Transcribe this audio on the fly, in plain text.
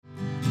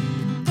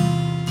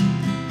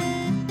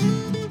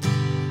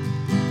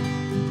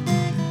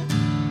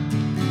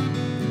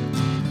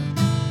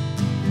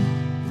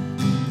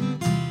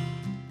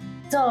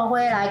花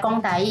来讲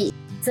台语，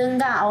真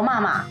甲欧妈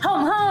妈好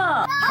唔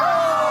好？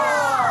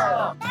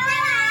好！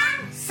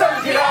升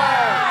起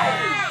来！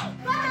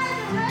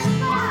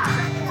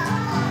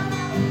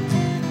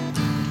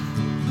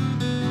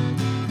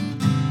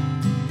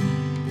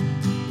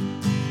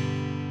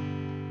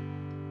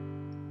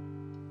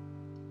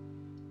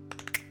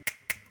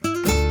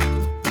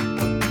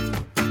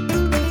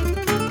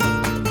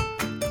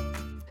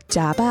食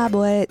饱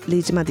未？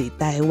你即马伫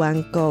台湾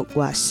国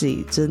偌时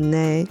阵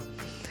呢？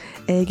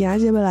今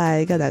日要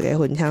来甲大家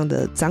分享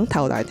的昨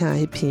头来听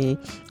迄篇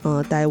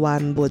台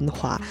湾文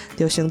化，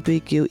就先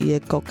追究伊的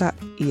国甲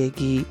伊的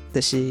字，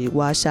就是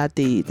我写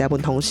伫台湾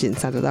通信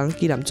30张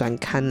纪念专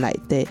刊内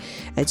底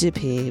的这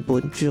篇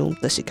文章，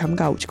就是感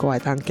觉有一个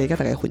当加甲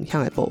大家分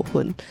享的部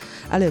分。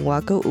另外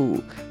佫有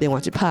另外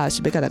一 part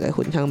是要甲大家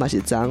分享，嘛是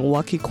昨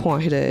我去看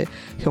迄个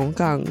香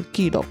港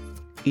纪录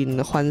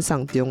因翻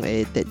送中的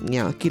电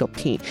影纪录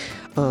片，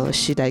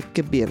时代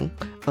革命，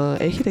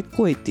迄个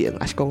过程，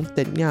也是讲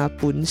电影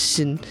本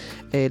身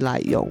的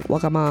内容，我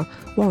感觉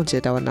我用一个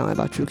台湾人的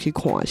目睭去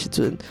看的时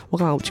阵，我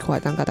感觉有一块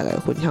当甲大家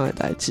分享的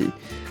代志。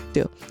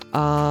对，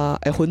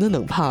会分成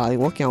2 part，因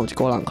为我惊有一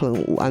个人可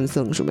能有按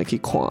算想要去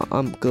看，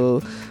毋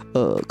过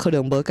可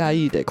能无介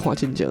意的看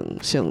真正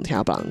先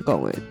听别人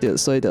讲的，对，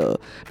所以就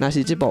若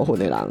是这部分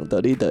的人，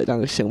你就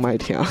当先莫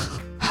听。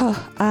好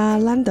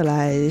咱就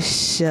来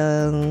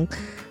先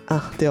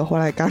对，我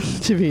来讲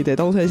这篇的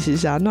东西是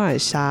啥，哪会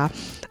写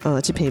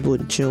这篇文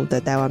章的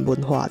台湾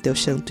文化，就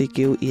先追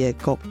究伊的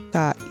国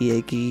甲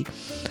伊的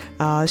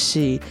字，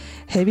是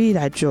下面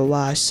来做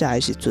我写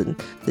的时阵，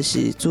就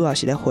是主要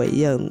是咧回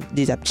应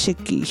27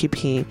期迄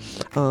篇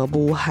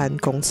武汉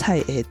公彩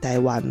的台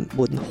湾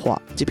文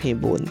化这篇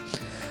文。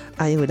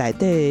因为内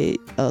底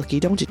其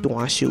中一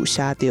段是有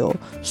写到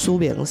苏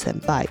明先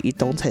辈伊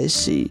当初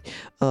是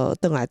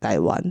转来台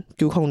湾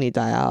90年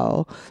代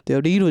后，就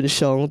理论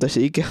上就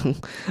是已经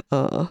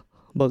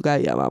无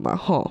介意嘛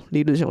吼，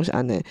理论上是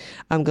安尼，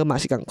毋过嘛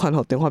是共款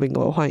互中华民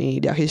国法院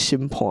掠去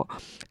审判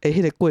的迄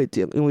个过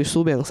程，因为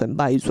苏明先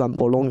辈伊全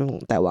部拢用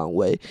台湾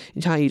话，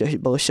而且伊就是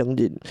无承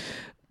认，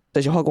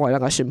就是法官会当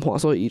甲审判，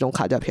所以伊拢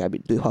卡在片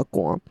面对法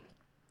官。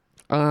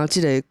即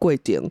个过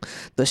程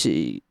就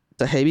是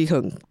就下面可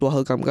能拄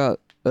好感觉，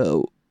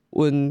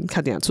阮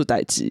确定出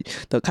代志，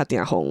就确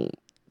定互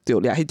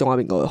就掠去中华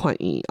民国的法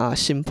院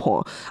审判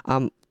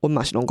阮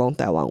嘛是拢讲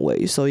台湾话，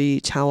所以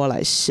请我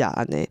来写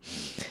安尼，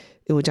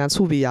因为真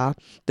趣味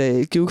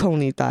伫90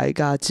年代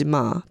甲即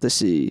马就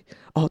是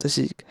就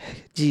是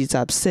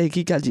20世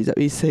纪甲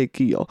21世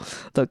纪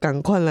就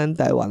共款咱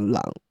台湾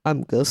人，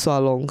毋过煞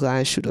拢个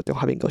爱受到中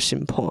华民国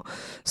审判，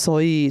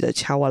所以就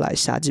请我来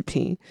写即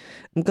篇。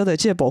毋过在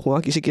即个部分，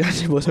我其实今仔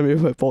日无啥物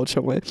会补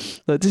充的，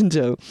就真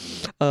正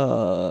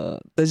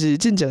就是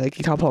真正的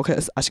其他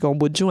podcast， 也是讲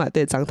文章内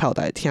底昨头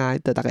来听，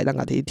就大概当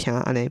家己听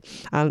安尼，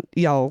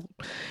以后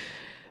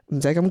毋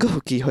知敢佫有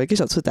机会继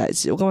续出代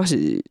志，我感觉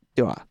是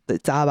对啊，就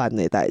早晚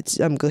的代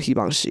志，毋过希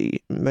望是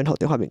毋免互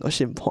中华民国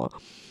审判。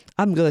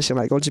毋过就先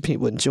来讲即篇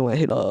文章的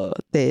迄个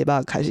题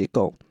目开始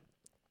讲，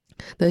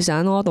就是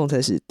安怎我当初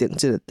是定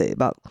即个题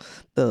目，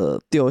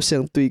就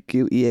先追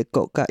究伊的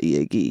国甲伊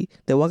的字，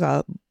就我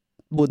甲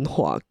文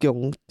化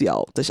强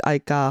调，就是爱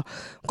甲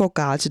国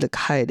家即个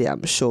概念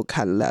相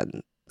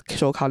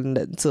牵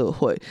连做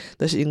伙，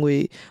就是因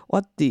为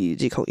我伫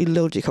2016、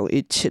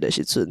2017的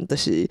时阵，就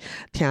是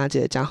听一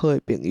个真好的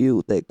朋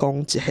友在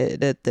讲一下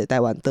咧在台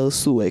湾倒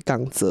数的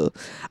工作，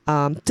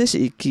这是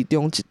伊其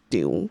中一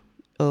场。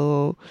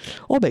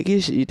我袂记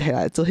是伊摕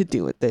来做迄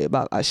场的题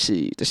目，还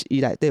是就是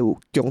伊内底有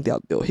强调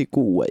着迄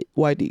句话，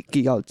我会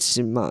记到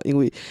真嘛。因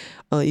为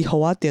伊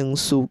互我定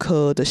思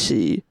考，就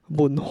是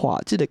文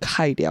化即个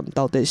概念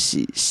到底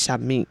是啥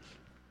物？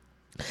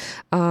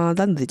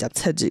咱直接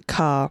切入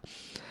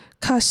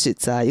较实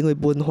在，因为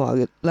文化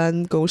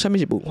咱讲啥物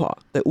是文化，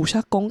有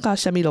啥讲甲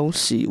啥物拢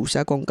是，有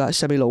啥讲甲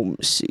啥物拢毋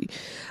是。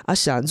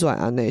是安怎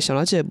安尼？想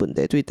到即个问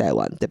题对台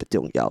湾特别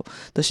重要，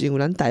就是因为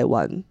咱台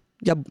湾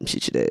也毋是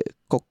一个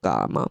国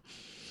家嘛，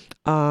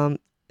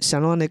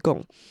像安尼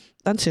讲，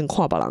咱先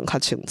看别人较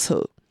清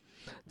楚。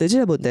第即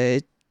个问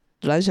题，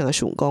咱先来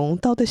想讲，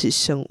到底是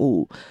先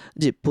有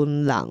日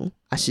本人，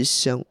还是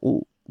先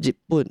有日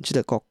本即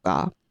个国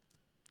家？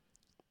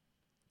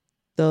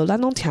咱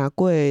拢听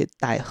过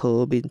大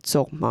和民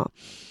族嘛？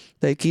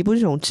基本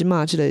上即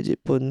马即个日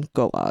本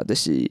国就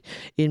是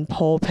因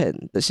普遍，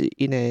就是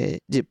因的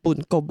日本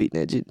国民的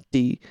认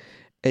知，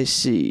会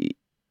是。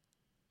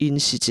因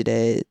是一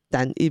个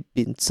单一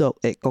民族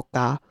的国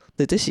家，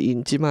这是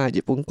因即卖日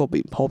本国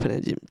民普遍的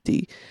认知。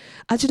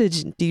即个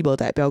认知无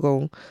代表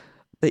讲，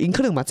因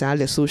可能嘛知影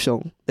历史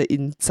上，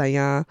因知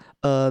影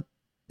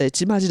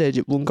即卖即个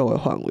日本国的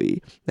范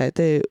围内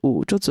底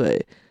有足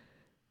侪，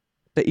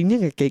因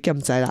应该加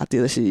减知啦，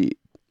就是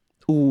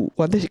有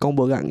原底是讲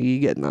无共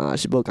语言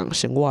是无共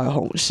生活的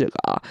方式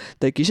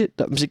其实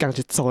毋是共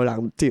一组的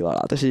人毋对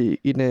啦，就是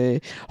因的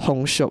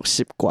风俗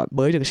习惯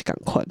无一定是共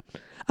款。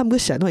毋过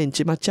是安怎因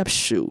即马接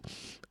受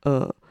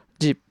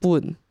日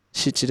本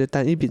是一个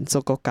单一民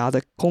族国家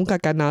的，讲较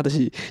简单就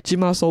是即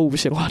马所有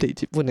生活伫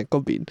日本的国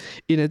民，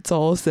因的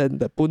祖先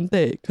的本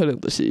地可能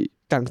就是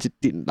共一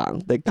镇人，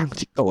得共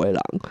一国的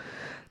人。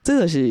这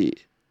就是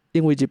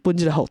因为日本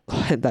即个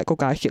现代国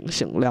家形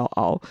成了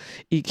后，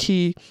伊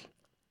去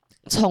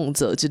创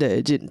造即个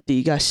认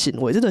知甲行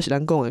为，这就是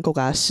咱讲的国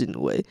家行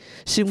为。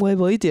行为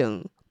无一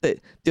定对，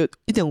就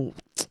一定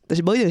就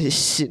是无一定是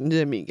信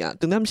即个物件，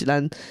重点是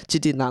咱一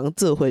镇人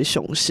做伙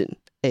相信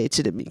的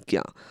即个物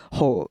件，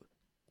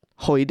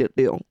互伊力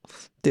量，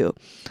对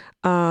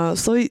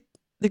所以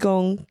你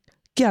讲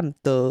剑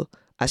道，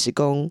还是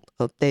讲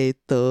地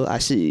道，还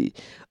是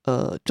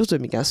足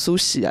侪物件属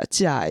实啊，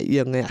食会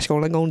用的，还是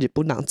讲咱讲日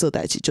本人做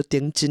代志足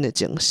认真的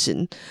精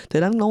神，对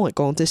咱拢会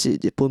讲这是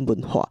日本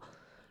文化。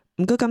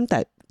毋过敢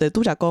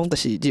拄则讲，就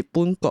是日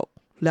本国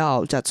了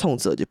后才创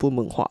造日本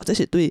文化，这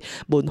是对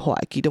文化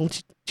的其中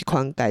一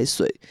款解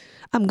说。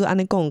毋过安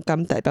尼讲，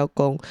敢代表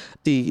讲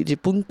伫日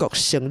本国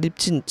成立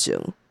进前，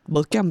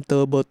无剑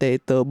道，无地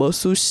道，无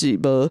属实，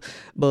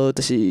无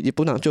就是日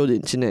本人最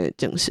认真的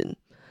精神。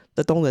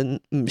当然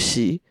毋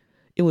是，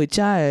因为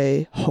遮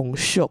的风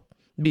俗、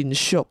民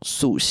俗、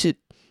事实，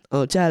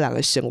遮人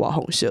的生活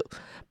方式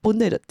本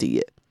来就伫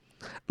的。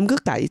毋过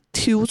家己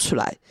抽出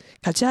来，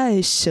甲遮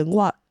的生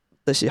活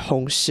就是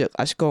方式，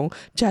还是讲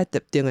遮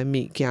特定的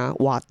物件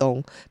活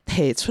动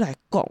摕出来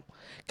讲，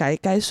家己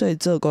解说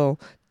做讲，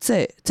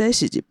这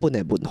是日本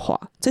的文化，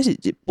这是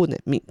日本的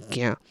物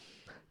件。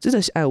这就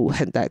是爱有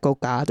现代国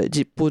家的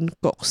日本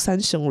国产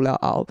生了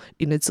后，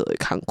因咧做的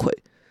工课。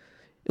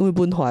因为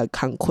文化的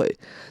工课，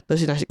就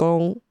是若是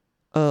讲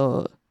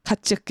较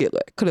积极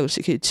的，可能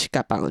是去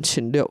甲别人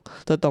侵略。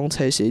就当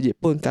初是日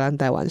本甲咱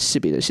台湾失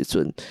眠的时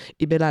阵，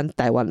伊要咱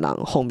台湾人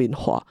方面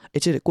化的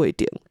即个过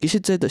程，其实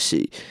这就是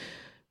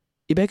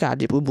伊要甲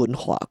日本文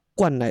化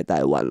灌来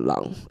台湾人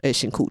的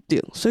身躯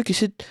顶。所以其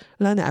实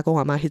咱的阿公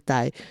阿嬷迄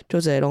代，足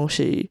侪拢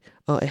是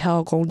会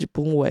晓讲日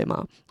本话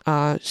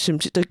嘛，甚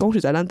至对讲实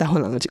在，咱台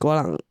湾人的一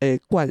寡人的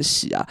惯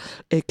势啊，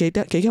会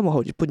加减嘛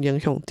互日本影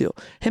响着，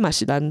迄嘛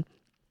是咱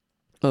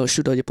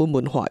受到日本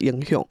文化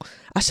影响，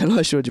谁拢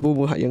会受到日本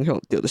文化影响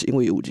着，就是因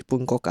为有日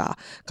本国家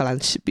甲咱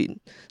失眠，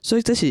所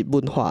以这是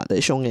文化的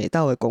上下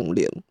斗的功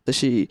能，就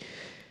是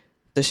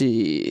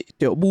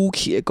着武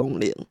器的功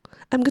能。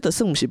毋过就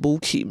算毋是武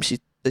器，毋是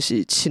就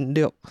是侵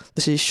略，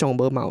就是上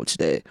无嘛有一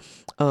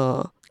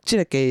个即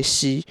个家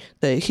师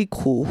得去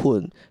区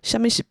分啥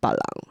物是别人，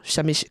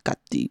啥物是家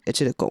己的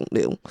即个功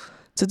能。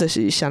这就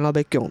是啥老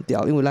要强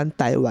调，因为咱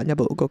台湾也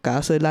无国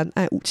家，所以咱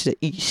爱有即个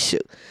意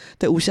识。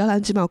对，有时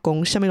咱即摆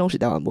讲啥物拢是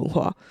台湾文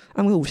化，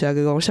毋过有时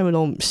佮讲啥物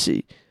拢毋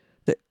是。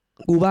对，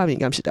牛肉面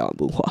敢是台湾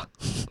文化？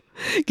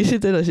其实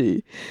真的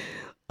是，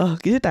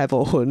其实大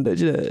部分的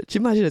即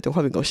摆即个中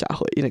华民国社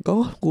会，因为讲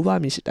牛肉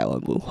面是台湾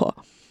文化，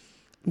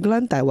毋过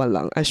咱台湾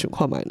人爱想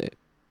看觅呢，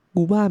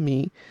牛肉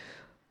面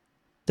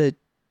的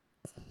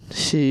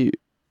是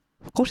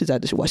讲实在，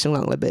就是外省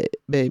人咧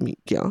买物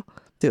件，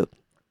对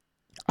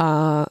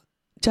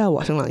遮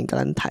外省人伊甲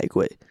咱刣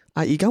过，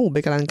伊敢有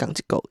要甲咱共一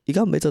国，伊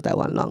敢有要做台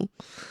湾人，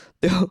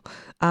对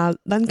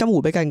咱敢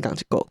有要甲因共一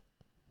国，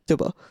对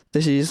无？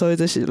就是所以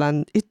这是咱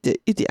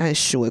一直爱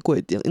想的过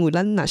程，因为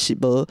咱若是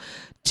无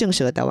正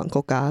式的台湾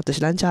国家，就是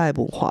咱遮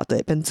的文化就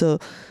会变做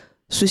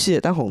随时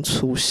会当互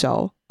取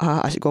消，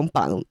还是讲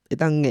别人会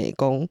当硬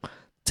讲，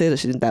这就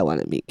是恁台湾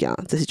的物件，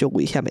这是足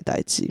危险的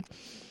代志。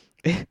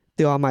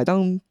对嘛会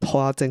当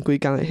拖前几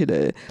工的迄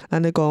个，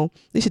咱咧讲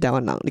你是台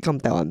湾人，你敢有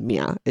台湾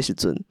名的时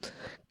阵，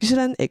其实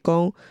咱会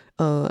讲，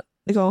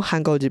你讲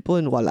韩国、日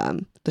本、越南，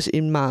就是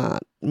因嘛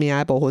名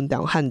的部分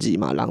用汉字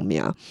嘛，人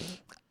名。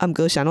毋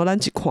过啥咯，咱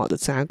一看就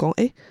知影讲，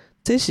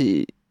这是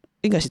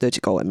应该是对一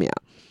国的名。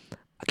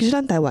其实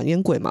咱台湾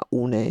演过嘛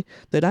有呢，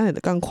对咱会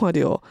刚看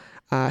到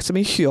什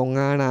么熊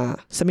啊啦，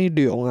什么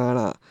龙啊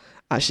啦，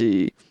还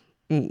是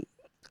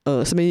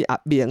什么阿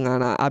明啊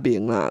啦、阿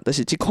明啦，就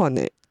是即款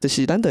的。就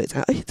是咱就会知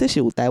影，这是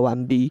有台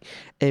湾味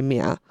的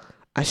名，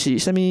还是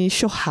啥物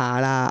属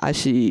下啦，还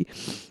是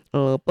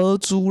宝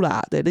珠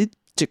啦，对，你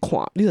一看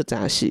你就知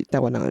影是台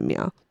湾人的名。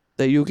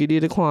对，尤其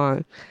你咧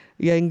看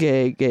演艺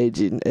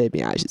人的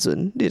名的时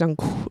阵，你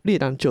会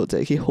当就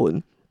这去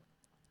分。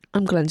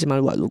毋过咱即摆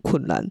越来越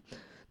困难，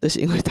就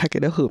是因为大家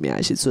咧号名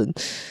的时阵，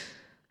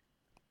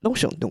拢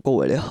上中国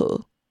话咧号。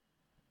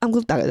毋过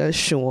大家在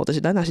想，就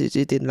是咱若是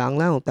一阵人，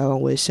咱用台湾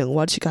话生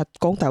活，去甲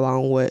讲台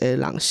湾话的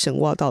人生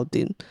活斗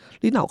阵，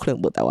你哪有可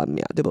能无台湾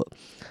名，对无？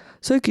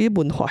所以其实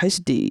文化还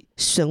是伫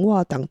生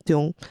活当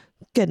中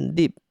建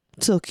立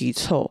做基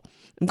础。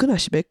毋过若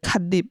是要确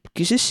立，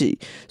其实是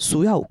需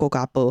要有国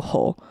家保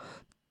护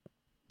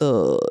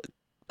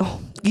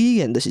语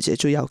言就是一个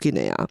最要紧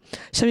的啊。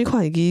啥物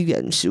款的语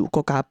言是有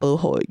国家保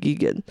护的语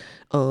言？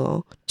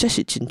这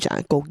是真正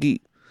的国语。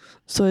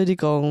所以你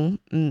讲，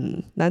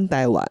咱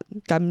台湾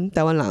敢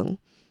台湾人，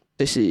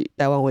就是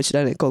台湾话是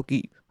咱的国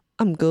语，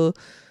毋过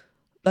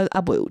咱还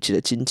袂有一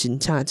个真正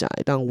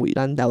会当为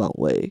咱台湾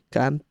话、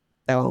甲咱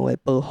台湾话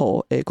保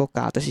护的国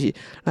家，就是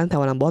咱台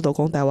湾人无法度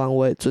讲台湾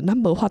话，阵咱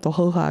无法度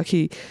好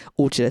去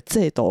有一个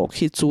制度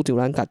去主张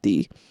咱家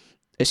己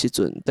的时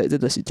阵，对，这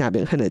就是正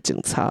明显的警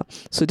察，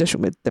所以才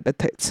想要特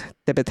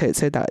别提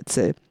醒大家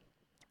这。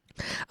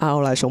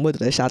后来上尾就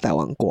在写台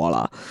湾歌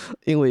啦，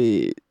因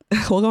为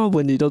我感觉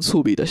文字都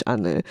趣味就是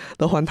安尼，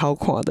都翻头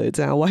看就会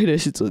知影，我迄个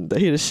时阵的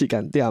迄个时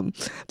间点，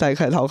大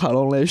概头壳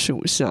拢咧想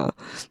啥，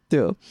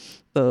对。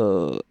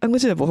我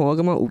即个部分我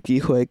感觉有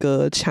机会，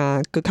搁请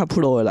搁较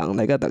pro 的人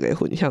来甲大家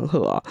分享好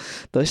啊。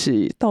就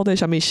是到底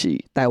啥物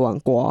是台湾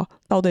歌，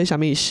到底啥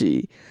物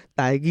是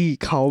台语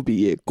口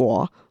味的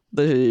歌，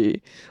就是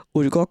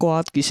有一寡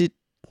歌其实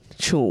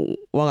像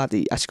我家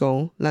己，也是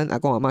讲咱阿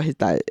公阿嬷迄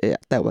代的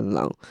台湾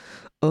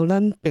人，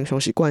咱平常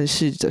时惯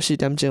势14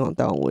点钟用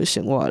台湾话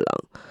生活的人，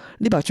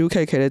你目睭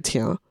开咧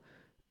听，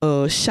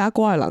写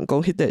歌的人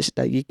讲迄代是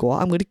台语歌，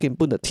毋过你根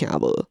本就听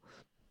无，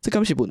这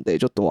敢是问题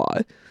足大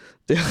的。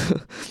对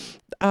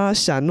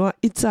是安怎？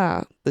以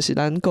早就是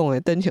咱讲的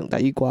典型台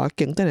语歌，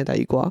经典的台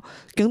语歌，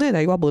经典的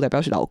台语歌无代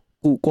表是老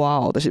旧歌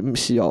哦，就是毋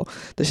是哦，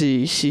就是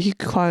迄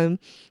款，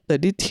就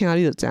你听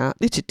你就知影，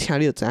你一听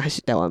你就知影，还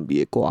是台湾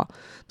味的歌。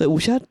就有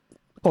些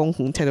公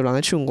园听到人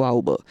咧唱歌有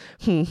无？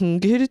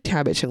其实你听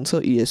袂清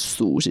楚伊的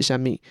词是啥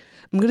物，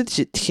毋过你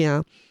一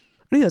听，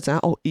你就知影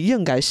哦，伊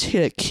应该是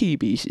迄个气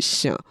味是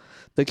啥。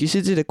就其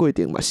实即个过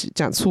程嘛是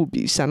真趣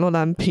味，啥咯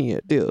咱品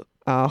会着。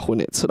分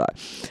会出来，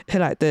迄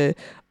内底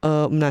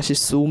毋若是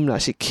词，毋若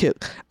是曲，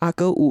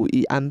搁有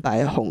伊安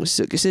排的方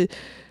式，其实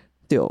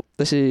对，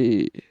就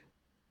是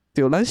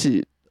对，咱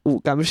是有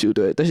感受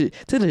到，就是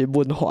这就是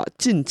文化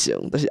进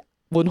程，就是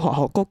文化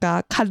互国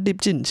家确立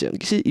进程。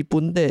其实伊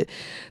本地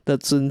的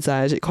存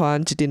在是款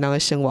一群人的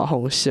生活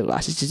方式啦，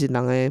是一群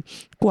人的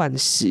惯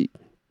习，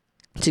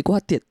一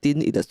寡特定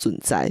伊的存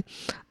在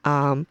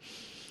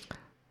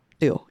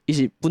对，伊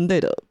是本地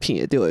的品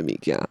会到的物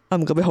件，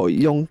毋过要互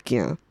伊用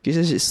行，其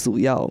实是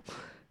需要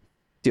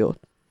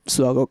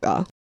国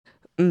家。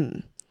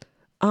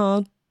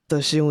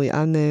就是因为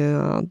安尼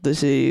啊，就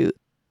是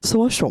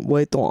我上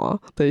尾段，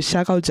就是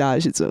写到遮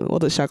的时阵，我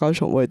就写到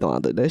上尾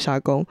段，就咧写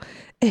讲，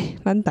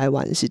咱台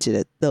湾是一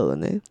个岛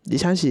呢，而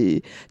且是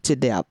一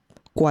粒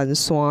关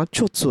山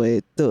足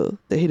侪岛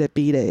的迄个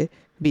比例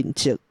面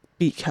积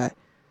比起来，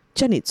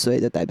遮尔侪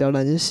就代表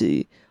咱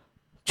是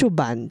足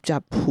慢才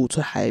浮出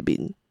海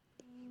面。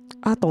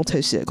当初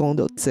是会讲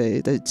到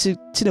这，但是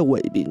即个画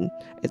面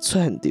会出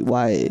现伫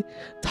我的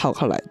头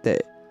壳内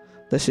底。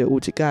就是有一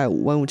届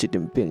阮有一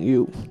群朋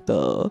友，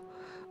就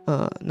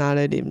若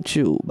咧啉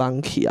酒忘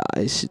起啊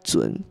的时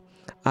阵，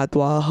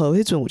大号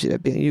迄阵有一个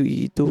朋友，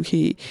伊拄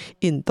去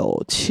印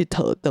度佚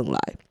佗转来，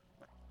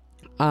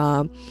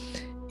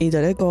伊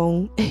就咧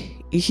讲，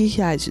伊去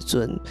遐的时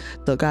阵，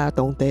就甲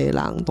当地人、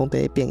当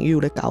地朋友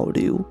咧交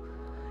流，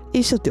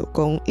意识着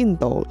讲，印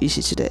度伊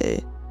是一个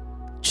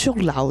足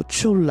老、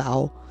足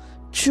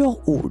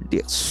有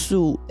历史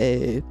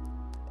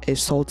的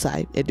所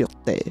在的绿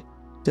地，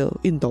就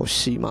印度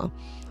系嘛。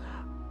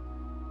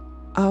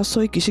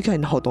所以其实甲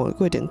因互动的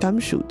过程，感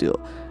受到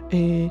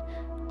愈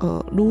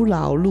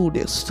老愈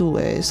历史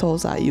的所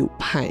在，有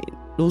歹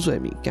愈侪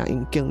物件，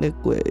因经历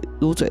过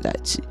愈侪代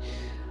志。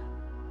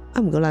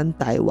毋过咱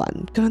台湾，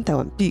甲咱台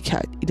湾比起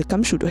来，伊就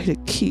感受到迄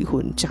个气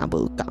氛真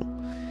无共。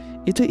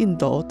伊对印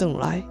度转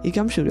来，伊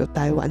感受到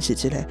台湾是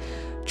一个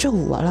足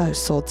有活力的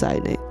所在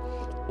呢。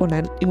原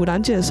来因为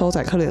咱即个所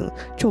在可能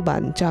足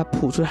慢才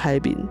浮出海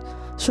面，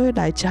所以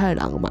来遮的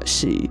人嘛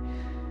是，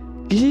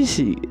其实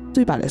是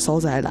对别个所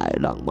在来的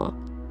人嘛。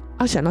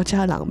想到遮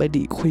的人要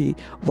离开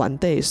原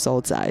地的所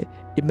在，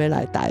因要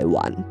来台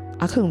湾，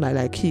可能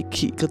来去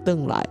搁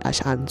转来，还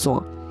是安怎？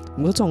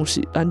毋过总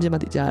是咱即马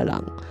伫遮的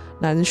人，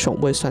咱上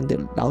尾选择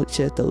留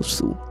即个岛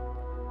屿。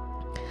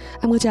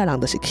毋过遮的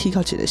人就是去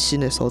到一个新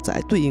的所在，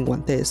对因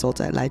原地的所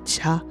在来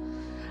遮，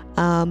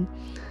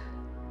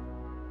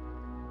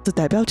就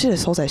代表即个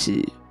所在是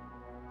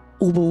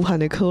有无限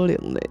的可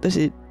能的，就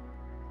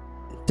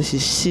是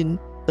新，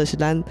就是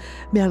咱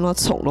要安怎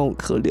创拢有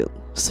可能。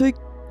所以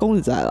讲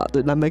实在啦，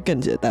就咱要建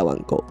一个台湾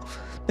国，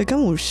敢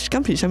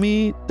是啥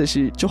物？就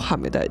是足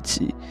罕的代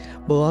志。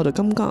无就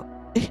感觉，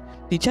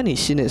伫遮尔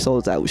新的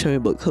所在，有啥物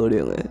无可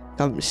能的？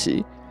敢毋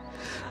是？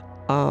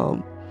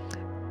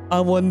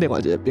阮另外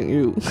一个朋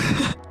友，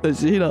就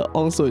是迄个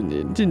王顺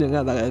仁，之前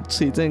甲大家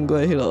推荐过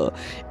迄个，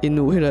因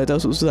有迄个叫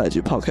苏轼来句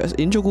podcast，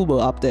 因足久无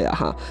update 啊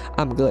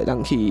哈，毋过会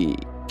当去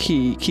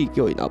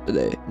叫因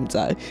update， 毋知。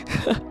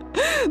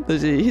就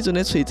是迄阵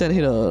咧推荐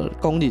迄个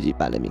讲日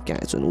版的物件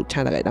的时阵，有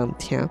请大家当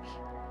听。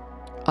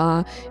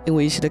因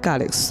为伊是咧教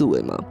历史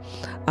的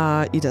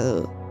嘛，伊就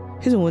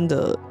迄阵阮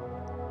就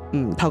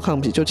头壳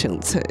毋是足清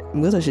楚，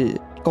毋过就是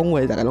讲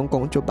话大家拢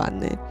讲足慢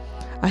的。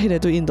迄个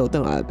对印度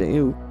转来的朋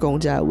友讲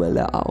遮个话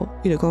了后，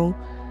伊就讲，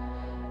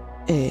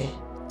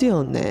对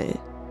呢，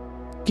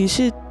其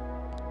实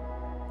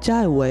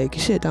遮个话其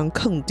实会当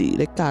放伫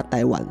咧教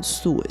台湾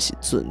史的时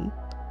阵，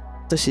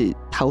就是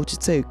头一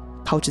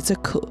节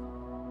课，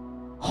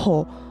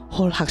互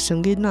学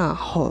生囡仔，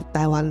互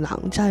台湾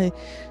人，遮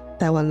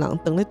台湾人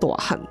当咧大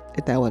汉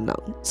的台湾人，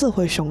做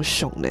伙想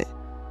想呢，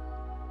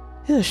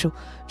迄个想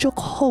足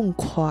畅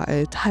快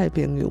的太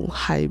平洋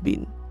海面，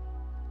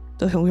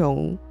都想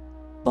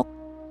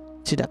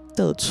一粒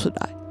岛出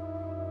来，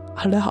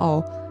然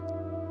后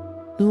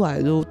愈来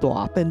愈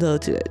大，变做一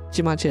个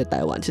即马即个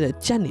台湾即个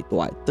遮尔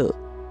大的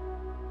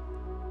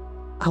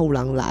岛，有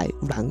人来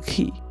有人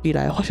去，未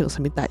来发生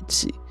啥物代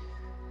志？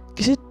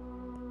其实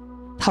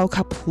头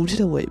壳浮即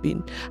个画面，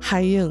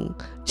海影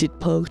一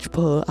波一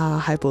波啊，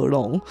海波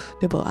浪，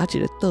对无啊一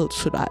个倒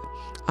出来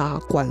啊，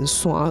悬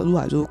山愈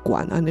来愈悬，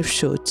安尼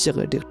烧积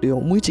的力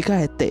量，每一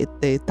届的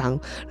地动，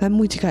咱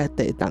每一届的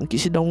地动，其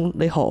实拢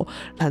咧互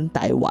咱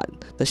台湾，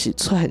就是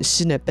出现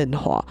新的变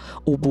化，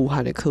有无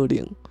限的可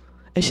能。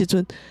时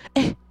阵，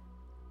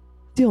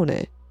对呢，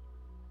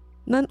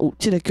咱有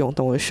即个共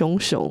同的想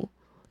象，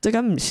这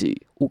敢毋是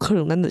有可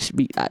能，咱就是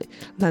未来，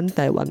咱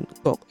台湾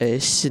国的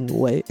神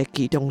话的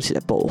其中一个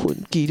部分，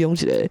其中一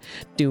个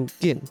场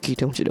景，其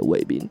中一个画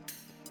面。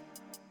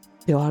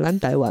对啊，咱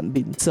台湾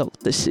民族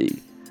就是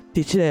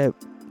伫即个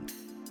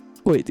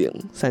过程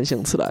产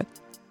生出来。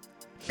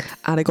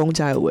咧讲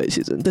遮个话的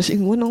时阵，就是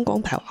因为阮拢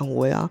讲台湾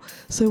话啊，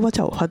所以我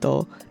才有法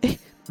度，愈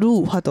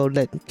有法度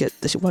连接，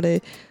就是我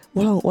咧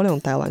用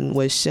台湾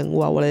话生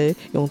活，我咧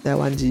用台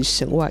湾字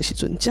生活的时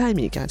阵，遮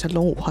个物件才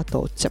拢有法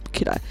度接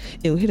起来，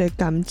因为迄个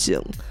感情，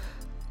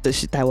就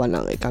是台湾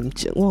人的感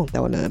情。我用台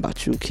湾人的目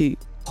睭去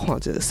看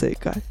这个世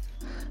界，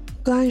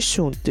敢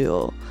想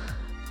到，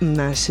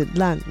若是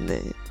咱呢，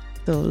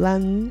就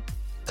咱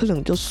可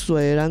能足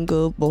衰，咱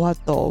阁无法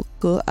度，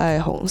阁爱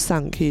互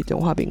送去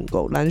中华民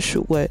国。咱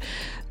受过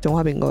中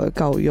华民国的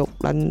教育，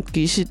咱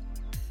其实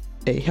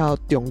会晓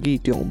中语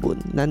中文，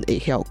咱会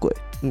晓过。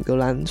毋过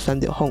咱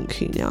选择放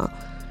弃尔，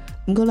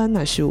毋过咱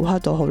若是有法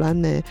度，互咱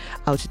的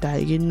后一代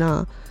囡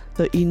仔，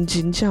就因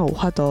真正有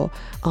法度，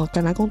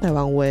干那讲台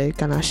湾话，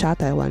干那写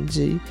台湾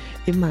字，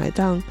因嘛会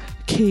当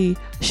去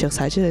熟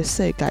悉即个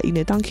世界，因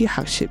会当去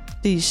学习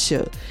知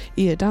识，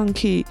伊会当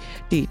去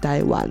伫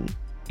台湾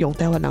用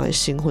台湾人的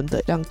身份，就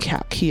会当徛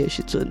起的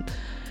时阵，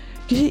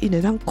其实因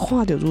会当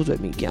看到愈侪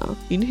物件，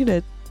因迄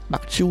个目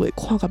睭会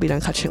看甲比咱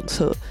较清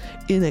楚，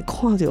因会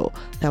看到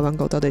台湾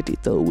国到底伫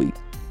倒位。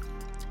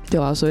对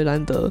啊，所以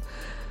咱就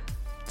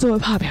做伙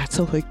拍拼，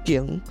做伙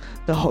竞，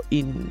就互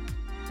因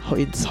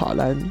带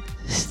咱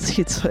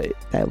去找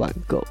台湾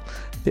国，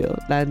对，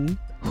咱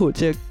负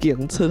责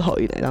竞出互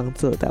因来当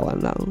做台湾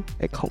人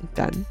的空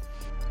间。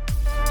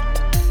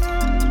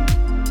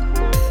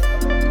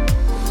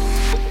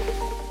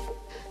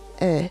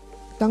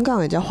刚刚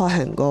会才发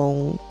现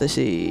讲，就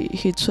是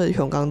迄出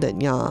香港电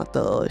影，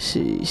就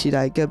是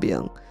来隔壁。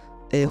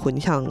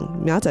分享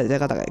明仔载再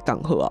甲大家讲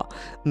好啊，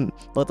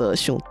无得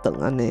伤长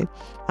安尼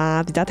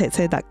啊，直接提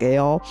醒大家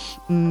哦，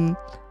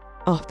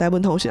台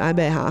湾通讯爱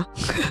买哈，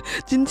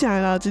真正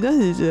啦，真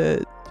正是一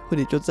个婚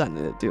礼就赞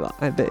的对吧？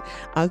爱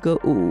买，搁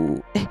有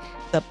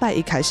的拜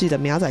一开始的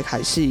明仔载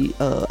开始，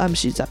暗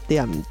时10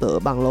点的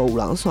网络有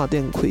人线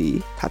顶开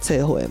读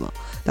册会嘛，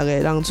大家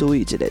当注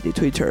意一下伫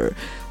Twitter，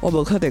 我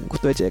无确定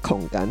对一个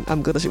空间，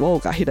毋过就是我有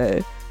甲迄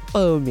个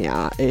报名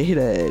的迄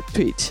个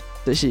tweet，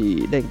 就是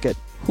连结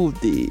附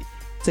伫。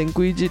前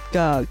几日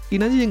甲今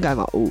仔日应该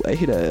嘛有诶，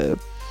迄个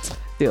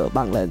对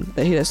网人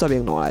伫迄个说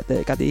明栏内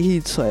底，家己去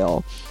找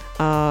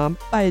哦。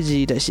拜二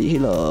就是迄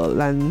个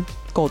咱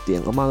固定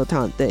我们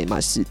通底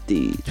嘛是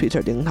伫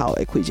Twitter 顶头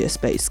会开一个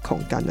space 空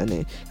间安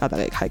尼，甲大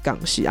家开讲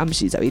是暗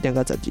时11点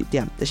到12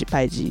点，就是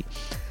拜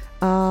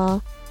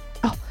二。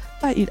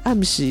拜一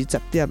暗时10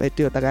点会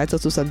对，大家做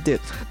出选择。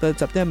到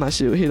10点嘛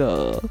是有迄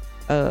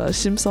个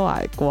心所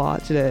爱歌，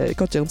即个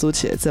国情主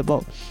持的节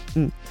目，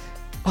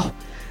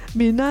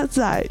明仔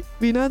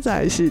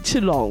载是七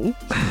龙，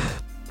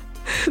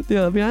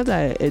对，明仔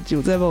载会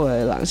上节目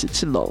的人是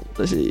七龙，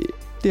就是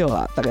对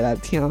啦，大家来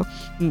听。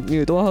因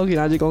为拄好今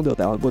仔日讲到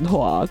台湾文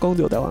化，讲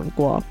到台湾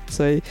歌，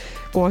所以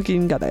赶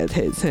紧甲大家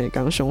提醒，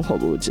讲上服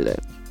务一下。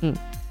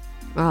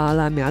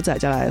咱明仔载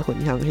才来分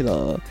享迄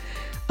个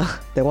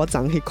伫我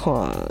昨去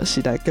看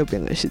时代革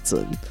命的时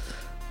阵，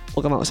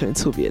我感觉有啥物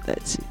趣味的代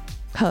志。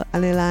好，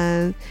安尼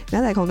咱明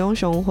仔载空中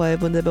相会，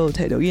本节目有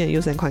提到演优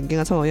先环境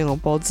创作演员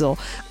补助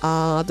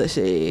就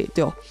是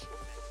对，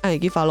会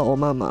记 follow 我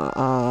妈妈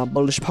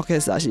Bullish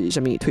Podcast 还是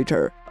啥物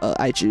Twitter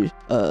IG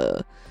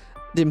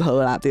任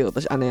何啦，对，就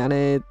是安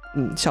尼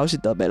消息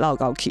都袂漏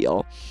到去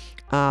哦。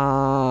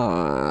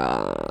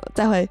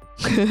再会。